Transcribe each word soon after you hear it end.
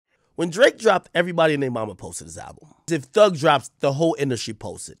When Drake dropped, everybody and their mama posted his album. If Thug drops, the whole industry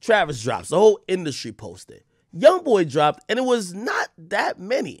posted. Travis drops, the whole industry posted. YoungBoy dropped, and it was not that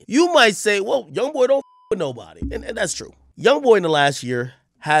many. You might say, well, YoungBoy don't f with nobody, and that's true. YoungBoy in the last year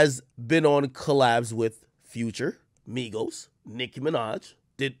has been on collabs with Future, Migos, Nicki Minaj.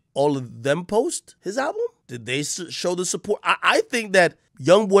 Did all of them post his album? Did they show the support? I think that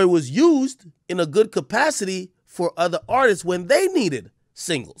YoungBoy was used in a good capacity for other artists when they needed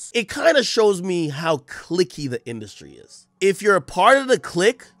singles. It kind of shows me how cliquey the industry is. If you're a part of the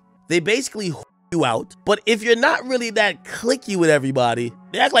clique, they basically you out. But if you're not really that cliquey with everybody,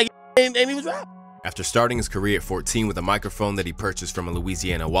 they act like and he was rapping. After starting his career at 14 with a microphone that he purchased from a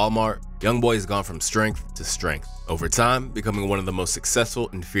Louisiana Walmart, YoungBoy has gone from strength to strength, over time becoming one of the most successful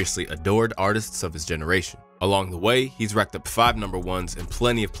and fiercely adored artists of his generation. Along the way, he's racked up 5 #1s and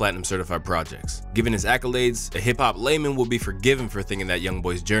plenty of platinum certified projects. Given his accolades, a hip-hop layman will be forgiven for thinking that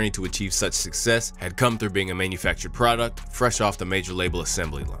YoungBoy's journey to achieve such success had come through being a manufactured product, fresh off the major label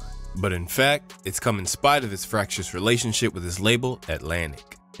assembly line. But in fact, it's come in spite of his fractious relationship with his label,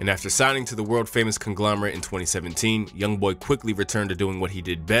 Atlantic. And after signing to the world-famous conglomerate in 2017, YoungBoy quickly returned to doing what he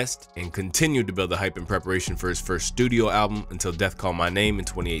did best and continued to build the hype in preparation for his first studio album until Death Called My Name in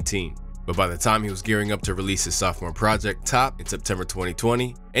 2018. But by the time he was gearing up to release his sophomore project, Top, in September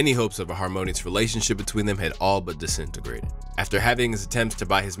 2020, any hopes of a harmonious relationship between them had all but disintegrated. After having his attempts to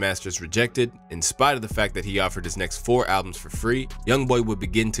buy his masters rejected, in spite of the fact that he offered his next 4 albums for free, YoungBoy would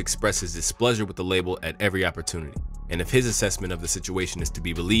begin to express his displeasure with the label at every opportunity. And if his assessment of the situation is to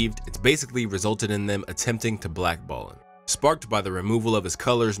be believed, it's basically resulted in them attempting to blackball him. Sparked by the removal of his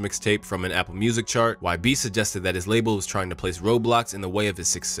Colors mixtape from an Apple Music chart, YB suggested that his label was trying to place roadblocks in the way of his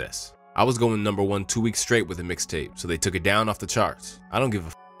success. I was going #1 2 weeks straight with a mixtape, so they took it down off the charts. I don't give a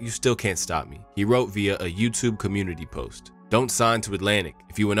f, you still can't stop me, he wrote via a YouTube community post. Don't sign to Atlantic.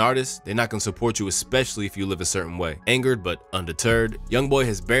 If you an artist, they're not gonna support you, especially if you live a certain way. Angered but undeterred, YoungBoy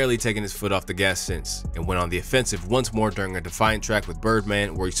has barely taken his foot off the gas since, and went on the offensive once more during a Defiant track with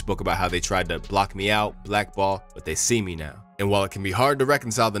Birdman where he spoke about how they tried to block me out, blackball, but they see me now. And while it can be hard to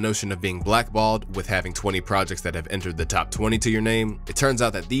reconcile the notion of being blackballed with having 20 projects that have entered the top 20 to your name, it turns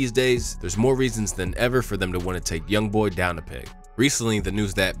out that these days, there's more reasons than ever for them to want to take YoungBoy down a peg. Recently, the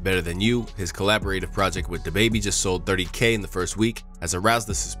news that Better Than You, his collaborative project with DaBaby, just sold 30K in the first week, has aroused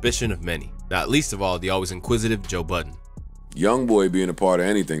the suspicion of many, not least of all the always inquisitive Joe Budden. YoungBoy being a part of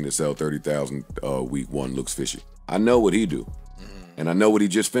anything to sell 30,000 week 1 looks fishy. I know what he do. And I know what he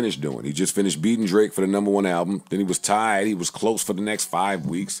just finished doing. He just finished beating Drake for the #1 album. Then he was tied. He was close for the next 5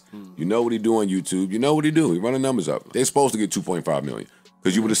 weeks. You know what he do on YouTube. You know what he do. He run the numbers up. They're supposed to get 2.5 million.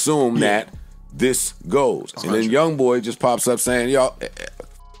 Because you would assume that this goes. And then YoungBoy just pops up saying, y'all,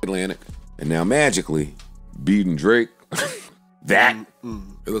 Atlantic. And now magically, beating Drake, that.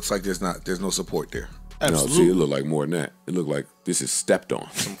 It looks like there's no support there. Absolutely. No, see, it looked like more than that. It looked like this is stepped on.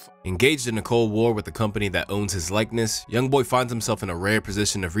 Engaged in a cold war with the company that owns his likeness, YoungBoy finds himself in a rare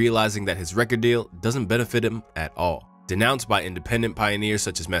position of realizing that his record deal doesn't benefit him at all. Denounced by independent pioneers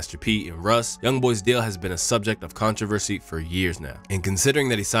such as Master P and Russ, YoungBoy's deal has been a subject of controversy for years now. And considering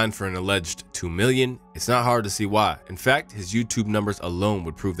that he signed for an alleged $2 million, it's not hard to see why. In fact, his YouTube numbers alone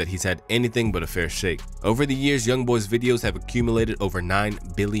would prove that he's had anything but a fair shake. Over the years, YoungBoy's videos have accumulated over 9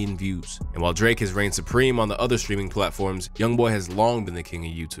 billion views. And while Drake has reigned supreme on the other streaming platforms, YoungBoy has long been the king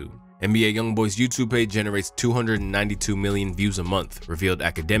of YouTube. NBA YoungBoy's YouTube page generates 292 million views a month, revealed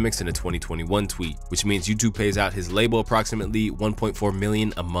academics in a 2021 tweet, which means YouTube pays out his label approximately 1.4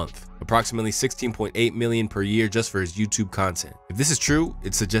 million a month, approximately 16.8 million per year just for his YouTube content. If this is true,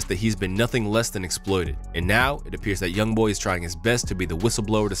 it suggests that he's been nothing less than exploited, and now it appears that YoungBoy is trying his best to be the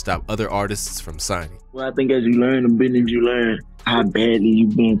whistleblower to stop other artists from signing. Well, I think as you learn the business, you learn how badly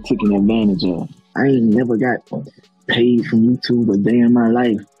you've been taken advantage of. I ain't never got paid from YouTube a day in my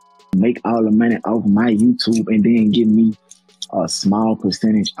life. Make all the money off my YouTube and then give me a small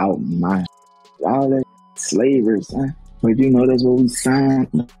percentage out my all that slavery, son. But you know that's what we signed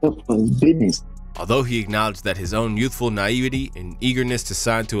up for, business. Although he acknowledged that his own youthful naivety and eagerness to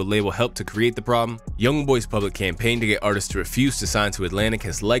sign to a label helped to create the problem, YoungBoy's public campaign to get artists to refuse to sign to Atlantic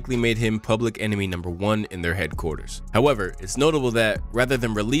has likely made him public enemy #1 in their headquarters. However, it's notable that rather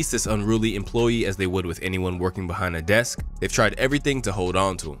than release this unruly employee as they would with anyone working behind a desk, they've tried everything to hold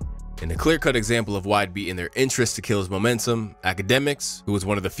on to him. In a clear-cut example of why it'd be in their interest to kill his momentum, Academics, who is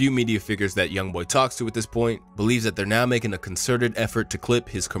one of the few media figures that YoungBoy talks to at this point, believes that they're now making a concerted effort to clip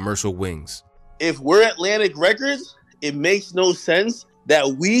his commercial wings. If we're Atlantic Records, it makes no sense that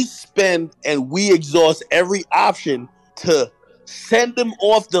we spend and we exhaust every option to send them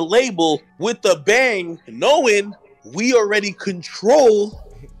off the label with a bang, knowing we already control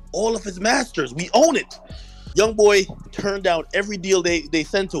all of his masters. We own it. YoungBoy turned down every deal they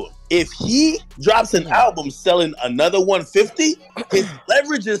sent to him. If he drops an album selling another 150, his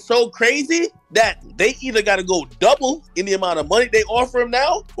leverage is so crazy that they either got to go double in the amount of money they offer him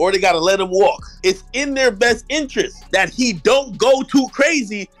now, or they got to let him walk. It's in their best interest that he don't go too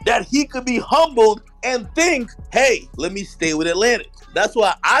crazy, that he could be humbled and think, hey, let me stay with Atlantic. That's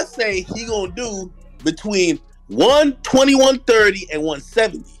why I say he gonna do between 120, 130, and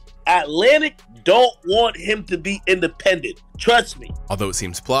 170. Atlantic don't want him to be independent. Trust me. Although it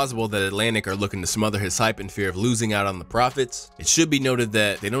seems plausible that Atlantic are looking to smother his hype in fear of losing out on the profits, it should be noted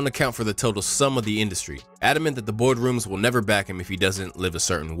that they don't account for the total sum of the industry. Adamant that the boardrooms will never back him if he doesn't live a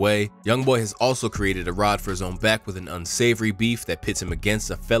certain way, YoungBoy has also created a rod for his own back with an unsavory beef that pits him against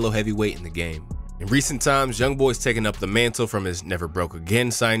a fellow heavyweight in the game. In recent times, YoungBoy's taken up the mantle from his Never Broke Again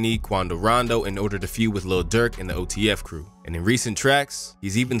signee Quando Rondo in order to feud with Lil Durk and the OTF crew. And in recent tracks,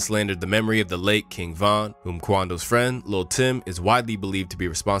 he's even slandered the memory of the late King Von, whom Quando's friend, Lil Tim, is widely believed to be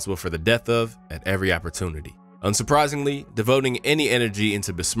responsible for the death of at every opportunity. Unsurprisingly, devoting any energy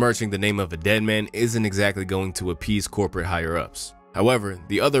into besmirching the name of a dead man isn't exactly going to appease corporate higher-ups. However,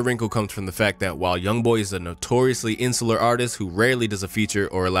 the other wrinkle comes from the fact that while YoungBoy is a notoriously insular artist who rarely does a feature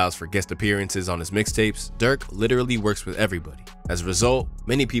or allows for guest appearances on his mixtapes, Durk literally works with everybody. As a result,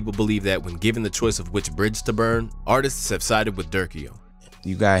 many people believe that when given the choice of which bridge to burn, artists have sided with Durkio.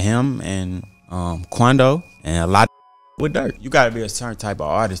 You got him and Quando and a lot with Durk. You gotta be a certain type of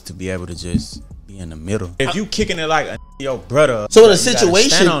artist to be able to just be in the middle. If you kicking it like your brother, so in a situation,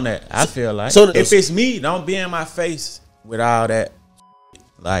 stand on that. I feel like if it's me, don't be in my face with all that.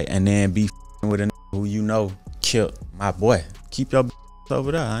 Like, and then be with a who you know killed my boy. Keep your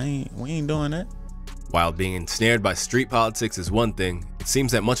over there. We ain't doing that. While being ensnared by street politics is one thing, it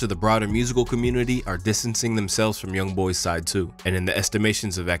seems that much of the broader musical community are distancing themselves from YoungBoy's side too. And in the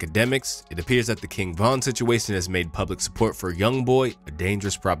estimations of academics, it appears that the King Von situation has made public support for YoungBoy a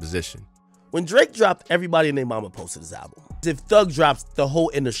dangerous proposition. When Drake dropped, everybody and their mama posted his album. If Thug drops, the whole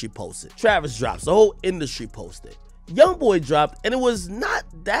industry posted. Travis drops, the whole industry posted. YoungBoy dropped, and it was not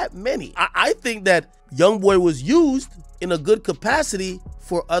that many. I think that YoungBoy was used in a good capacity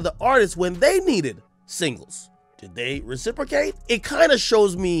for other artists when they needed singles. Did they reciprocate? It kind of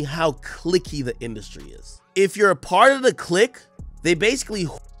shows me how cliquey the industry is. If you're a part of the clique, they basically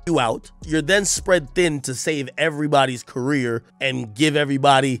you out. You're then spread thin to save everybody's career and give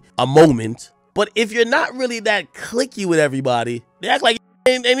everybody a moment. But if you're not really that cliquey with everybody, they act like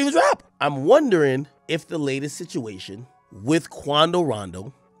ain't even rap. I'm wondering if the latest situation with Quando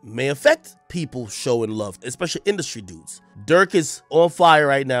Rondo may affect people showing love, especially industry dudes. Durk is on fire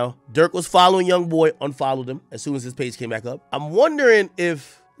right now. Durk was following YoungBoy, unfollowed him as soon as his page came back up. I'm wondering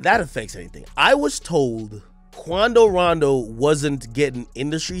if that affects anything. I was told Quando Rondo wasn't getting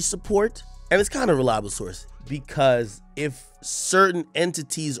industry support, and it's kind of a reliable source, because if certain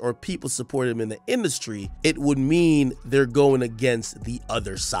entities or people support him in the industry, it would mean they're going against the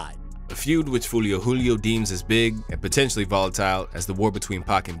other side. A feud which Julio deems as big and potentially volatile as the war between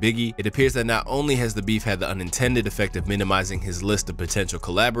Pac and Biggie, it appears that not only has the beef had the unintended effect of minimizing his list of potential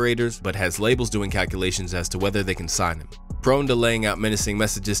collaborators, but has labels doing calculations as to whether they can sign him. Prone to laying out menacing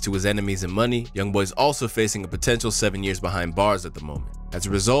messages to his enemies and money, YoungBoy's also facing a potential 7 years behind bars at the moment. As a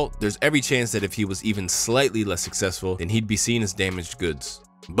result, there's every chance that if he was even slightly less successful, then he'd be seen as damaged goods.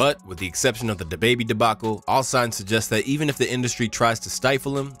 But with the exception of the DaBaby debacle, all signs suggest that even if the industry tries to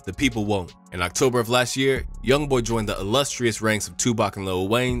stifle him, the people won't. In October of last year, YoungBoy joined the illustrious ranks of Tupac and Lil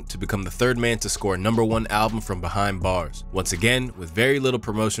Wayne to become the third man to score a #1 album from behind bars, once again with very little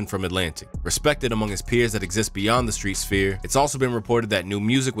promotion from Atlantic. Respected among his peers that exist beyond the street sphere, it's also been reported that new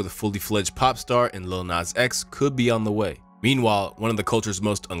music with a fully fledged pop star in Lil Nas X could be on the way. Meanwhile, one of the culture's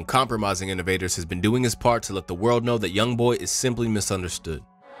most uncompromising innovators has been doing his part to let the world know that YoungBoy is simply misunderstood.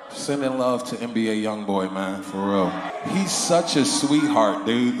 Sending love to NBA YoungBoy, man, for real. He's such a sweetheart,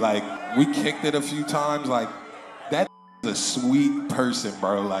 dude. Like, we kicked it a few times. Like, that is a sweet person,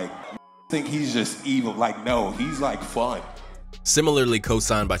 bro. Like, think he's just evil. Like, no, he's like fun. Similarly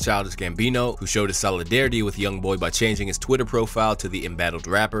co-signed by Childish Gambino, who showed his solidarity with YoungBoy by changing his Twitter profile to the embattled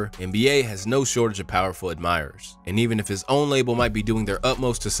rapper, NBA has no shortage of powerful admirers. And even if his own label might be doing their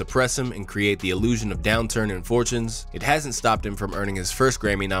utmost to suppress him and create the illusion of downturn in fortunes, it hasn't stopped him from earning his first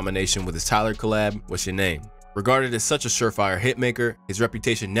Grammy nomination with his Tyler collab, What's Your Name? Regarded as such a surefire hitmaker, his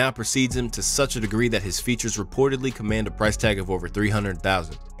reputation now precedes him to such a degree that his features reportedly command a price tag of over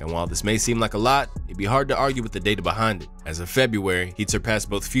 $300,000. And while this may seem like a lot, it'd be hard to argue with the data behind it. As of February, he'd surpassed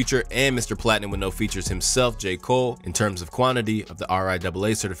both Future and Mr. Platinum with no features himself, J. Cole, in terms of quantity of the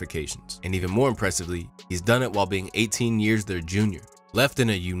RIAA certifications. And even more impressively, he's done it while being 18 years their junior. Left in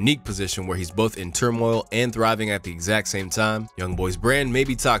a unique position where he's both in turmoil and thriving at the exact same time, YoungBoy's brand may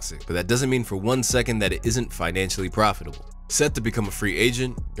be toxic, but that doesn't mean for 1 second that it isn't financially profitable. Set to become a free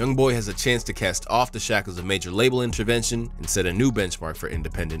agent, YoungBoy has a chance to cast off the shackles of major label intervention and set a new benchmark for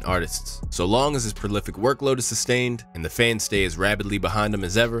independent artists. So long as his prolific workload is sustained and the fans stay as rabidly behind him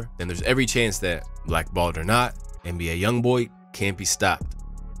as ever, then there's every chance that, blackballed or not, NBA YoungBoy can't be stopped.